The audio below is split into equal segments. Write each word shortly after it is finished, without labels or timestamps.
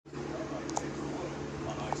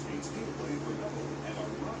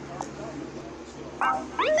Yo,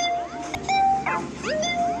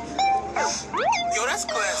 that's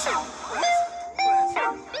classic.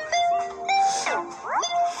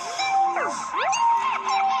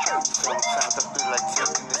 Sometimes I feel like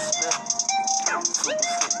taking this step. Super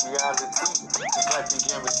sick reality. It's like the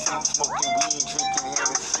guarantee. Smoking weed, drinking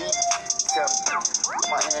Hennessy. Tell me,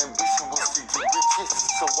 my ambition was to get riches.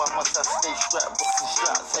 So why must I stay strapped? Busting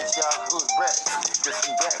shots at y'all hood rats.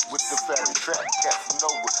 Guessing back with the fatty track. Casting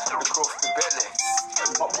over across the belly.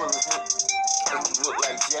 My bullets make you look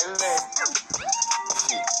like jelly.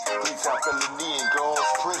 Shit, 3-time felony in God's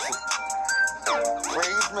prison.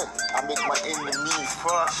 Praise me, I make my enemies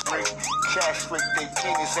prostrate, castrate their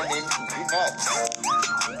penis and their nuts,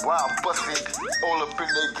 while I'm busting all up in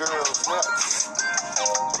their girls' nuts.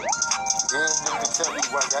 Then niggas tell me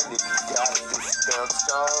why y'all niggas got this stuff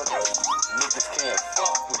started. Niggas can't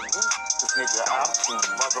fuck with me, cause nigga I'm too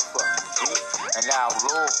motherfucking deep and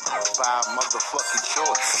outlaw by motherfucking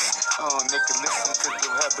choice. Nigga listen to the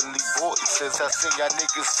heavenly voices. I sing y'all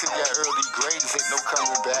niggas to your early graves, ain't no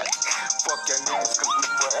coming back. Fuck y'all niggas cause we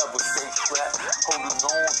forever stay strapped. Holding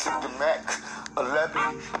on to the Mac 11.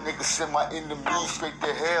 Niggas send my enemies straight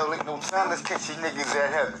to hell. Ain't no time, let's catch you niggas at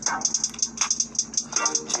heaven.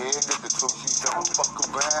 Yeah, nigga, told you don't fuck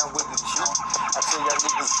around with the G. I tell y'all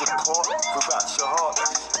niggas to caught, rip out your heart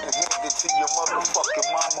and hand it to your motherfucking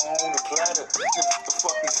mama on the platter. Nigga,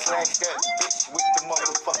 fucking slash that bitch with the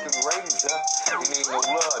motherfucking razor. It ain't no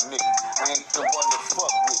love, nigga. I ain't the one to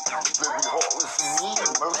fuck with. Very heartless and mean,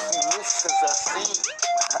 merciless as I see it.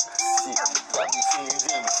 Shit, got me seeing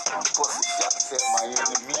demons, busting shots at my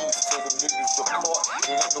enemies, tear them niggas apart.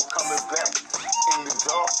 It ain't no coming back in the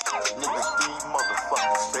dark. Niggas be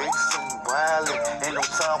motherfucking space and violent. Ain't no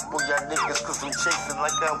time for y'all niggas cause I'm chasing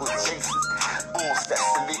like I was chasing.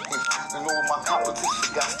 Stacks and eating, and all my competition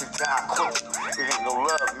got to die quick. It ain't no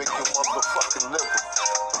love, make your motherfucking liver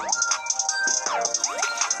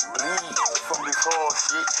bleed from this hard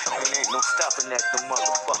shit. And ain't no stopping at the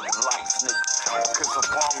motherfucking lights, nigga. Cause I'm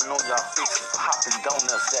bombing on y'all faces, hopping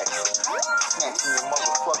donuts at you, snatching your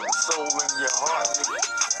motherfucking soul in your heart, nigga.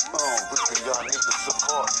 Ripping y'all niggas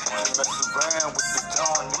apart. You mess around with the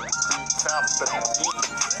dawn, nigga. 3-time felony.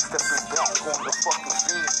 Stepping back on the fucking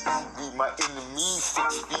scene. Leave my enemies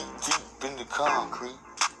 6 feet deep in the concrete.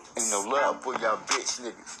 Ain't no love for y'all bitch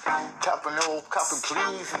niggas. Copping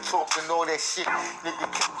please and talking all that shit. Nigga,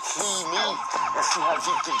 can you see me and see how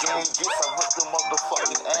deep the game gets? I rip the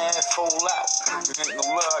motherfucking asshole out. It ain't no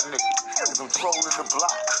love, nigga, cause I'm trolling the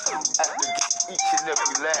block. After get each and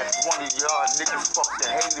every last one of y'all niggas, fuck the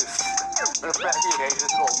haters. Matter of fact, here,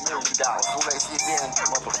 haters go $1 million. Hold that shit down,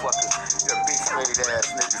 motherfucker. That bitch made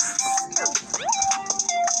ass niggas.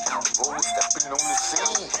 Always stepping on the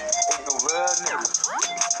scene. Ain't no love, nigga.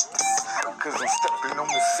 Cause I'm stepping on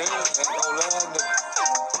the scene, ain't no love, nigga.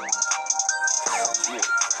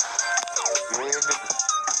 Yeah, nigga.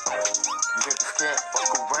 Niggas can't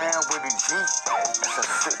fuck around with a G. As I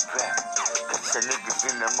sit back, got your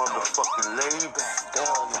niggas in that motherfucking layback,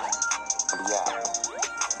 dog.